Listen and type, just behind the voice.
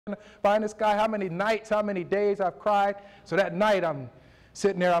to find this guy, how many nights, how many days I've cried. So that night I'm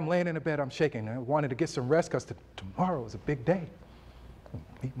sitting there, I'm laying in the bed, I'm shaking. I wanted to get some rest because tomorrow is a big day.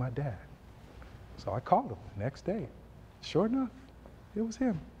 Meet my dad. So I called him the next day. Sure enough, it was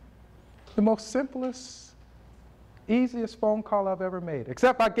him. The most simplest, easiest phone call I've ever made.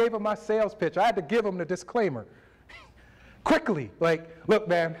 Except I gave him my sales pitch. I had to give him the disclaimer. Quickly, like, look,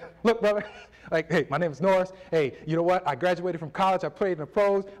 man, look, brother. Like, hey, my name is Norris. Hey, you know what? I graduated from college. I played in the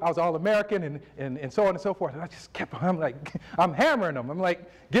pros. I was All-American and so on and so forth. And I just kept, I'm like, I'm hammering them. I'm like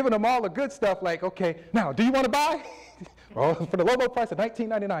giving them all the good stuff. Like, okay, now, do you want to buy? Well, for the low, low price of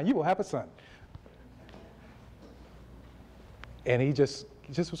 $19.99, you will have a son. And he just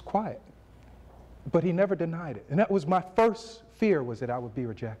was quiet. But he never denied it. And that was my first fear, was that I would be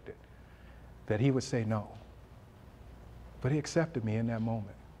rejected, that he would say no. But he accepted me in that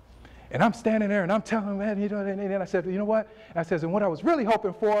moment. And I'm standing there and I'm telling him, man, you know, and then I said, you know what? I said, and what I was really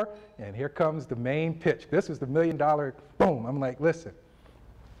hoping for, and here comes the main pitch. This was the $1 million, boom. I'm like, listen,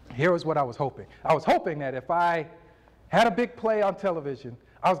 here was what I was hoping. I was hoping that if I had a big play on television,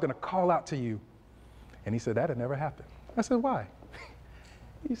 I was going to call out to you. And he said, that'd never happen. I said, why?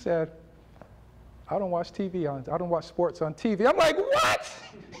 He said, I don't watch sports on TV. I'm like, what?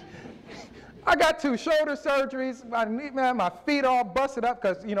 I got 2 shoulder surgeries. My feet all busted up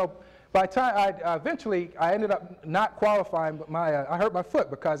because, you know, by the time eventually I ended up not qualifying, but I hurt my foot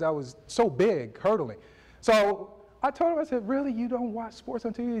because I was so big hurdling. So I told him, I said, really, you don't watch sports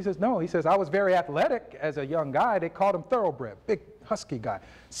on TV? He says, no. He says, I was very athletic as a young guy. They called him thoroughbred, big husky guy,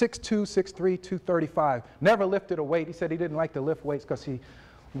 6'2", 6'3", 235. Never lifted a weight. He said he didn't like to lift weights because he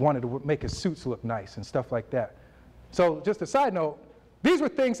wanted to make his suits look nice and stuff like that. So just a side note, these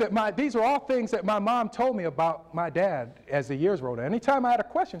are all things that my mom told me about my dad as the years rolled on. Anytime I had a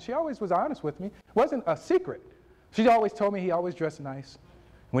question, she always was honest with me. It wasn't a secret. She always told me he always dressed nice.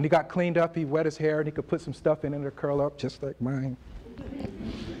 When he got cleaned up, he wet his hair and he could put some stuff in it to curl up just like mine.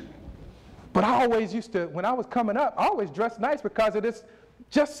 But I always used to, when I was coming up, I always dressed nice because it is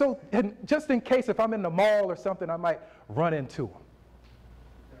just in case if I'm in the mall or something, I might run into him.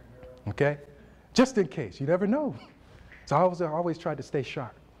 Okay? Just in case. You never know. So I always tried to stay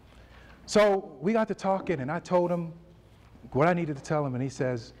sharp. So we got to talking, and I told him what I needed to tell him, and he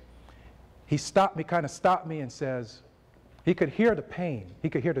says, he stopped me, kind of stopped me and says, he could hear the pain, he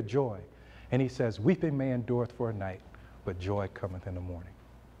could hear the joy, and he says, weeping may endureth for a night, but joy cometh in the morning.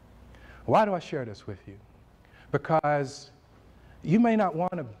 Why do I share this with you? Because you may not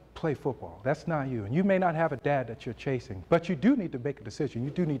want to play football. That's not you. And you may not have a dad that you're chasing, but you do need to make a decision. You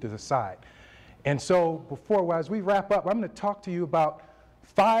do need to decide. And so as we wrap up, I'm going to talk to you about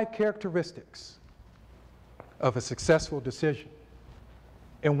 5 characteristics of a successful decision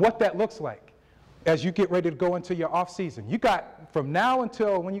and what that looks like as you get ready to go into your off season. You got from now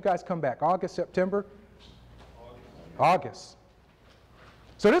until when you guys come back, August, September? August.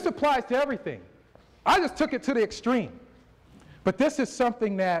 So this applies to everything. I just took it to the extreme. But this is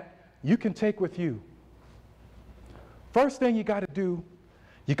something that you can take with you. First thing you got to do,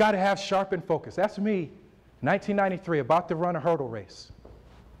 you got to have sharpened focus. That's me, 1993, about to run a hurdle race.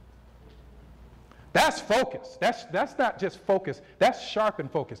 That's focus. That's not just focus. That's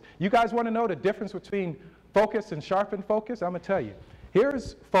sharpened focus. You guys want to know the difference between focus and sharpened focus? I'm going to tell you.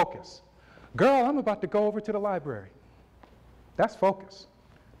 Here's focus. Girl, I'm about to go over to the library. That's focus.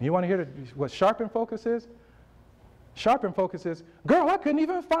 You want to hear what sharpened focus is? Sharpened focus is, girl, I couldn't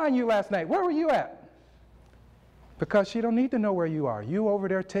even find you last night. Where were you at? Because she don't need to know where you are. You over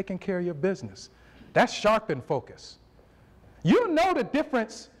there taking care of your business. That's sharpened focus. You know the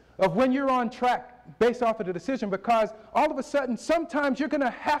difference of when you're on track based off of the decision, because all of a sudden, sometimes you're going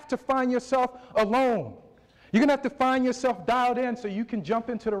to have to find yourself alone. You're going to have to find yourself dialed in so you can jump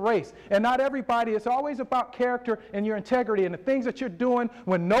into the race. And not everybody, it's always about character and your integrity and the things that you're doing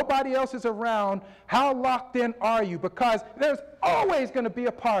when nobody else is around. How locked in are you? Because there's always going to be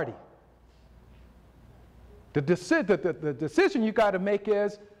a party. The decision you got to make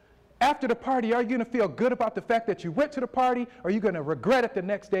is, after the party, are you going to feel good about the fact that you went to the party, or are you going to regret it the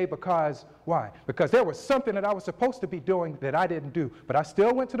next day because, why? Because there was something that I was supposed to be doing that I didn't do, but I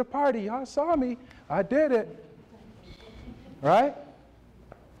still went to the party. Y'all saw me. I did it. Right?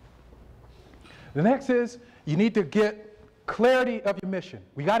 The next is, you need to get clarity of your mission.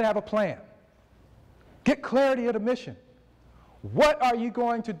 We got to have a plan. Get clarity of the mission. What are you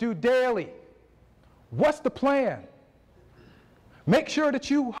going to do daily? What's the plan? Make sure that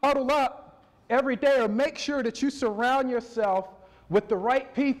you huddle up every day, or make sure that you surround yourself with the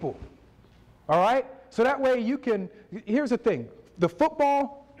right people. All right? So that way you can, here's the thing. The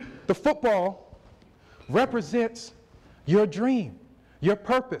football represents your dream. your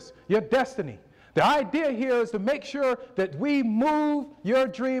purpose, your destiny. The idea here is to make sure that we move your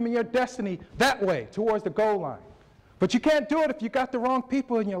dream and your destiny that way, towards the goal line. But you can't do it if you got the wrong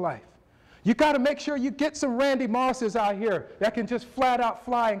people in your life. You got to make sure you get some Randy Mosses out here that can just flat out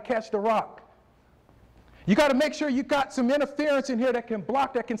fly and catch the rock. You got to make sure you got some interference in here that can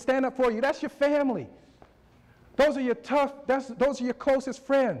block, that can stand up for you. That's your family. Those are your those are your closest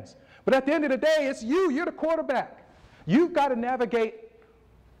friends. But at the end of the day, it's you. You're the quarterback. You've got to navigate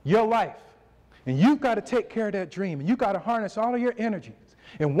your life. And you've got to take care of that dream. And you've got to harness all of your energies.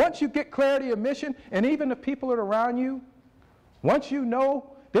 And once you get clarity of mission, and even the people that are around you, once you know,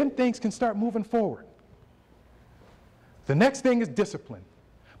 then things can start moving forward. The next thing is discipline.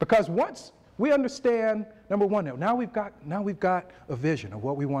 Because once we understand, number one, now we've got a vision of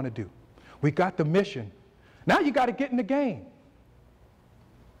what we want to do. We got the mission. Now you got to get in the game.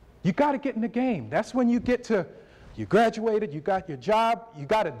 You got to get in the game. That's when you get to, you graduated, you got your job, you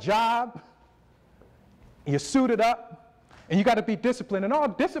got a job, you're suited up, and you got to be disciplined. And all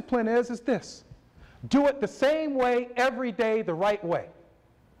discipline is this: do it the same way every day, the right way.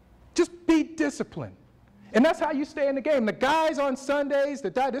 Just be disciplined. And that's how you stay in the game. The guys on Sundays,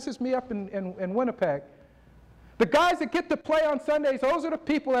 this is me up in Winnipeg. The guys that get to play on Sundays, those are the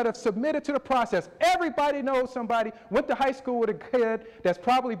people that have submitted to the process. Everybody knows somebody, went to high school with a kid that's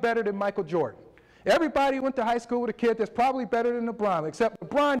probably better than Michael Jordan. Everybody went to high school with a kid that's probably better than LeBron, except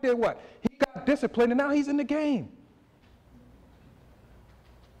LeBron did what? He got disciplined, and now he's in the game.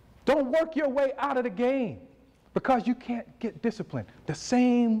 Don't work your way out of the game because you can't get disciplined the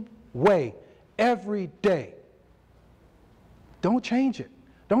same way every day. Don't change it.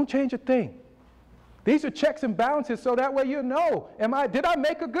 Don't change a thing. These are checks and balances, so that way you know, did I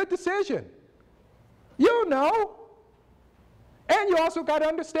make a good decision? You know. And you also got to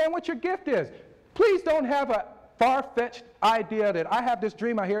understand what your gift is. Please don't have a far-fetched idea that I have this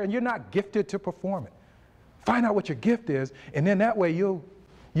dream out here and you're not gifted to perform it. Find out what your gift is, and then that way you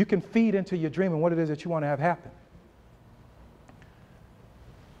can feed into your dream and what it is that you want to have happen.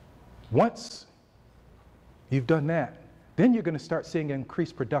 Once you've done that, then you're going to start seeing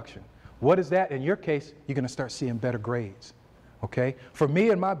increased production. What is that? In your case, you're going to start seeing better grades. Okay? For me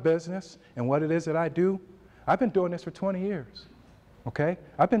and my business and what it is that I do, I've been doing this for 20 years. Okay?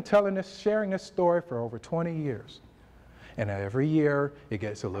 I've been sharing this story for over 20 years. And every year, it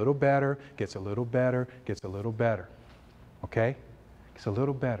gets a little better, gets a little better, gets a little better. Okay? It's a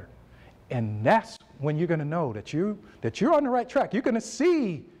little better. And that's when you're going to know that you're on the right track. You're going to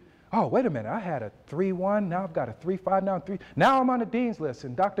see, oh, wait a minute, I had a 3.1, now I've got a 3.5, now I'm 3. Now I'm on the dean's list,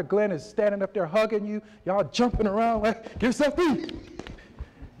 and Dr. Glenn is standing up there hugging you, y'all jumping around like, give yourself through.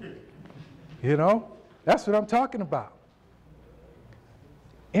 You know, that's what I'm talking about.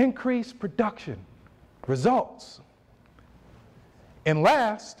 Increased production, results. And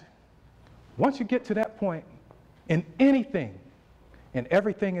last, once you get to that point, in anything and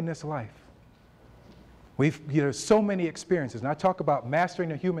everything in this life, there's so many experiences, and I talk about mastering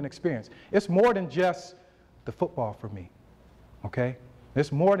the human experience. It's more than just the football for me, okay?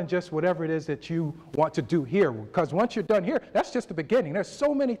 It's more than just whatever it is that you want to do here, because once you're done here, that's just the beginning. There's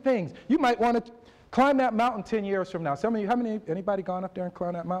so many things. You might want to climb that mountain 10 years from now. Some of you, anybody gone up there and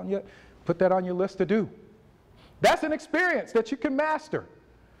climbed that mountain yet? Put that on your list to do. That's an experience that you can master.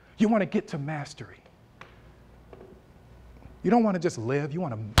 You want to get to mastery. You don't want to just live, you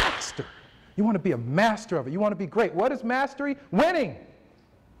want to master. You want to be a master of it. You want to be great. What is mastery? Winning.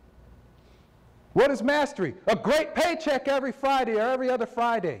 What is mastery? A great paycheck every Friday or every other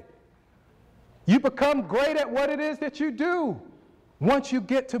Friday. You become great at what it is that you do once you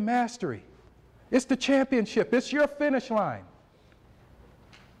get to mastery. It's the championship. It's your finish line.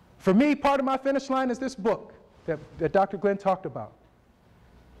 For me, part of my finish line is this book that Dr. Glenn talked about.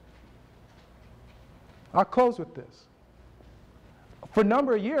 I'll close with this. For a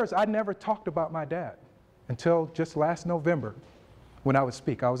number of years, I never talked about my dad until just last November when I would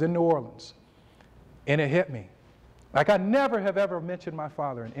speak. I was in New Orleans, and it hit me. Like I never have ever mentioned my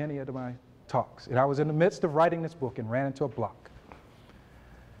father in any of my talks. And I was in the midst of writing this book and ran into a block.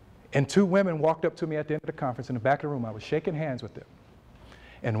 And two women walked up to me at the end of the conference in the back of the room. I was shaking hands with them.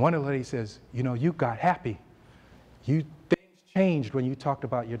 And one of the ladies says, you know, you got happy. Things changed when you talked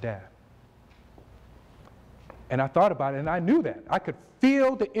about your dad. And I thought about it, and I knew that. I could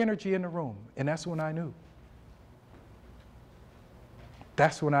feel the energy in the room, and that's when I knew.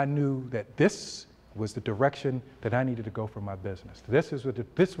 That's when I knew that this was the direction that I needed to go for my business.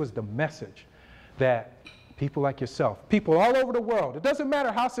 This was the message that people like yourself, people all over the world, it doesn't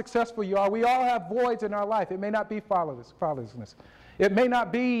matter how successful you are, we all have voids in our life. It may not be fatherlessness. It may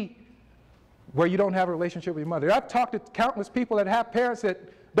not be where you don't have a relationship with your mother. I've talked to countless people that have parents that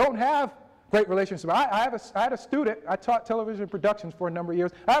don't have great relationships. I had a student, I taught television productions for a number of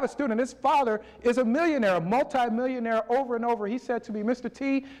years. I have a student, his father is a millionaire, a multi-millionaire over and over. He said to me, Mr.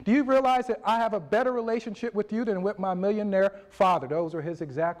 T, do you realize that I have a better relationship with you than with my millionaire father? Those are his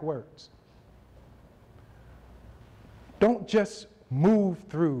exact words. Don't just move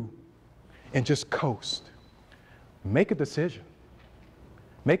through and just coast. Make a decision.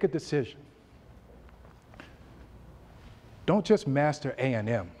 Make a decision. Don't just master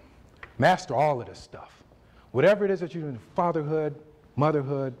A&M. Master all of this stuff. Whatever it is that you do in fatherhood,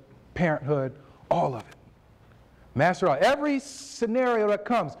 motherhood, parenthood, all of it. Master all. Every scenario that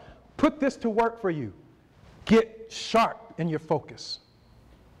comes, put this to work for you. Get sharp in your focus.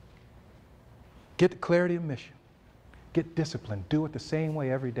 Get the clarity of mission. Get discipline. Do it the same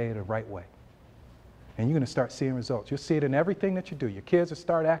way every day, the right way. And you're going to start seeing results. You'll see it in everything that you do. Your kids will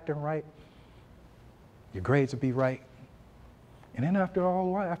start acting right. Your grades will be right. And then after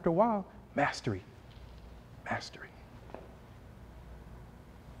a while, mastery. Mastery.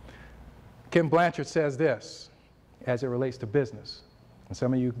 Kim Blanchard says this as it relates to business. And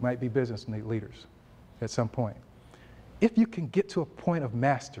some of you might be business leaders at some point. If you can get to a point of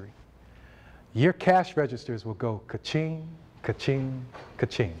mastery, your cash registers will go ka-ching, ka-ching,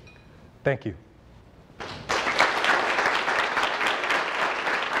 ka-ching. Thank you.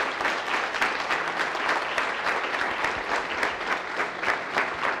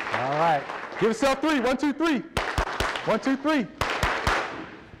 All right. Give yourself 3. 1, 2, 3. 1, 2, 3. I'm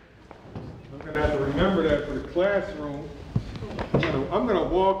going to have to remember that for the classroom. I'm going to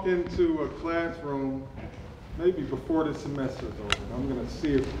walk into a classroom maybe before the semester is over. I'm going to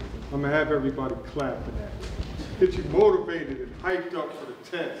see if I'm going to have everybody clapping at me. Get you motivated and hyped up for the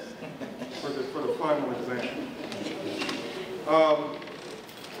test, for the final exam.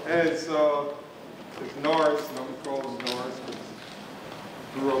 As Norris, and I'm going to call him Norris because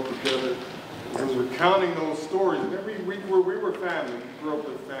we grew up together, was recounting those stories. And every week we were family, we grew up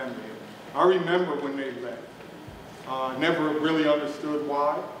with a family. I remember when they left. Never really understood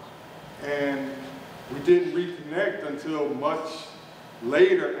why. And we didn't reconnect until much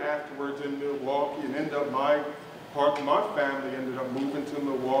later afterwards in Milwaukee, and ended up part of my family ended up moving to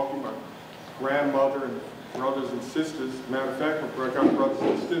Milwaukee. My grandmother and brothers and sisters, matter of fact, I got brothers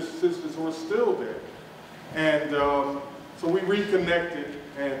and sisters who are still there. And so we reconnected,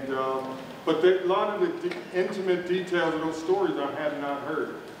 and but a lot of the intimate details of those stories I had not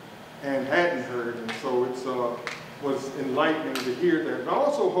heard and hadn't heard, and so it was enlightening to hear that. And I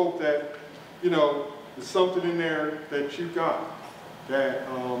also hope that, you know, there's something in there that you got that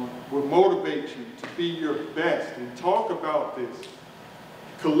will motivate you to be your best and talk about this.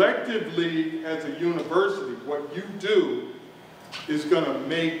 Collectively, as a university, what you do is going to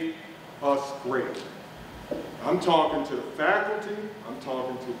make us great. I'm talking to the faculty, I'm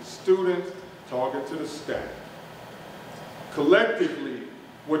talking to the students, talking to the staff. Collectively,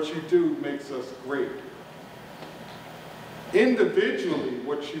 what you do makes us great. Individually,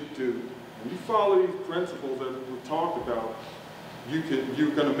 what you do, when you follow these principles that we talked about, you're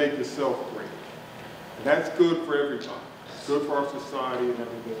going to make yourself great. And that's good for everybody. It's good for our society and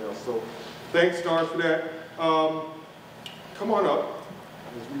everything else. So thanks, Norris, for that. Come on up.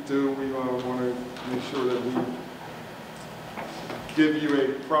 As we do, we want to make sure that we give you a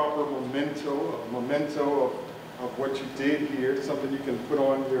proper memento of what you did here, something you can put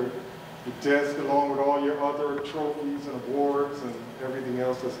on your desk along with all your other trophies and awards and everything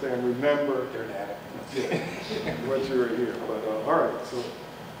else that's there. And remember what you were here. But all right, so.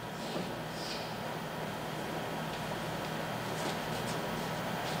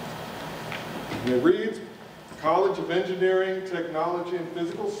 And it reads, College of Engineering, Technology, and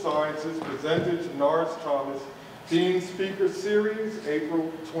Physical Sciences presented to Norris Thomas, Dean Speaker Series,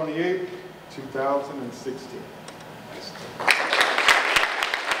 April 28, 2016.